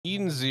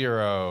Eden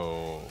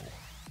 0.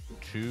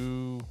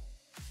 2,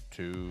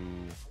 2,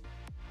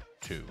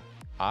 2.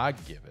 I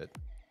give it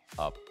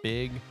a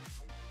big,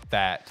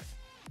 fat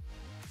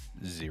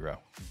 0.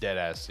 Dead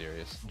ass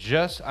serious.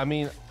 I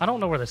don't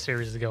know where the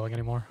series is going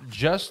anymore.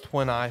 Just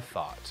when I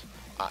thought,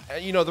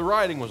 the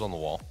writing was on the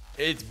wall.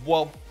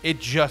 It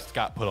just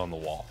got put on the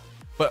wall.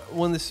 But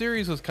when the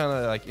series was kind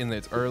of like in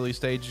its early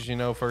stages,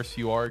 first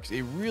few arcs,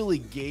 it really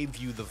gave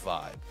you the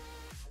vibe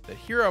that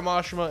Hiro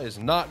Mashima is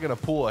not going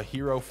to pull a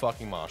Hiro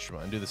fucking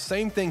Mashima and do the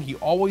same thing he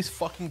always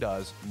fucking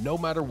does, no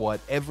matter what,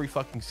 every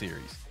fucking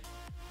series.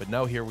 But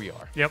no, here we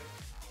are. Yep.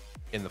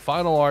 In the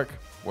final arc,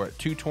 we're at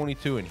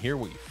 222, and here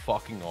we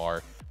fucking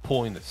are,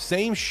 pulling the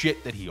same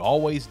shit that he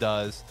always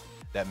does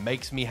that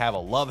makes me have a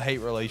love-hate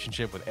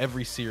relationship with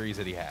every series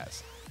that he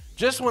has.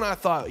 Just when I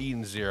thought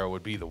Eden 0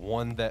 would be the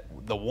one that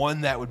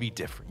would be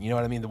different. You know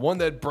what I mean? The one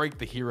that would break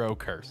the Hiro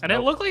curse. And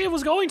it looked like it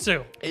was going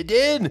to. It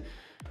did.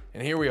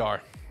 And here we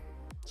are.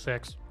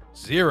 6.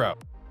 0.